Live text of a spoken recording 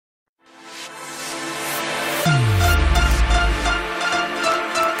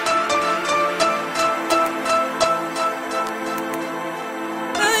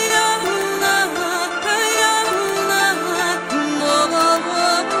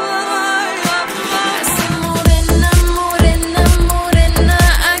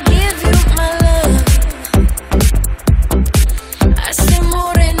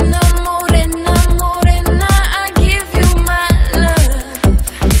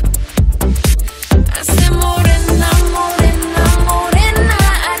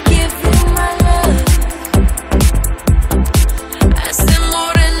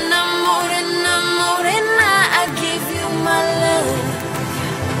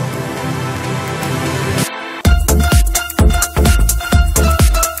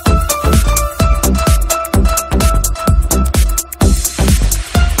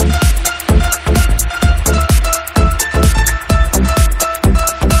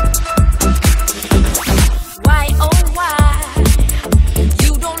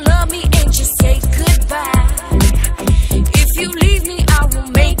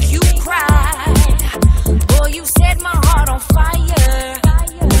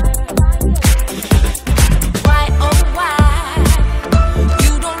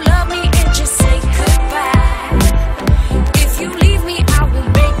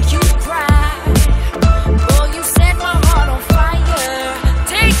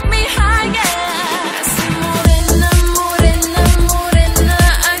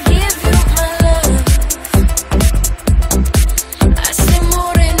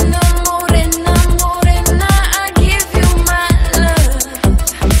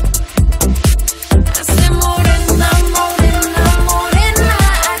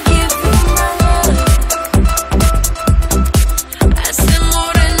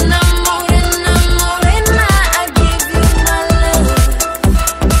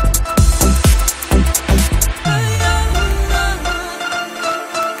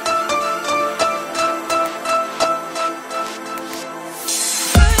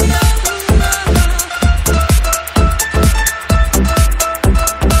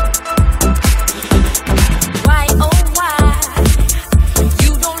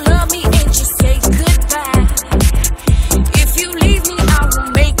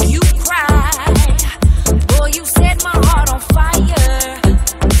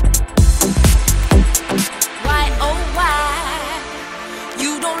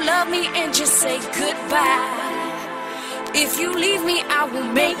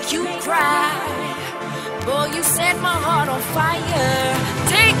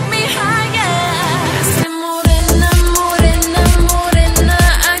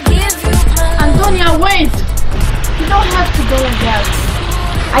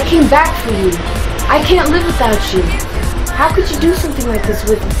I came back for you. I can't live without you. How could you do something like this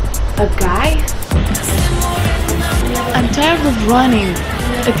with a guy? I'm tired of running.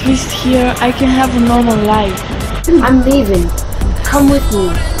 At least here I can have a normal life. I'm leaving. Come with me.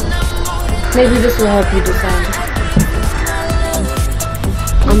 Maybe this will help you decide.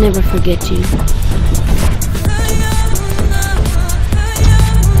 I'll never forget you.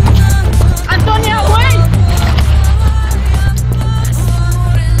 Antonia, wait!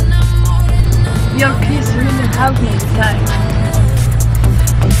 Your kiss really helped me decide.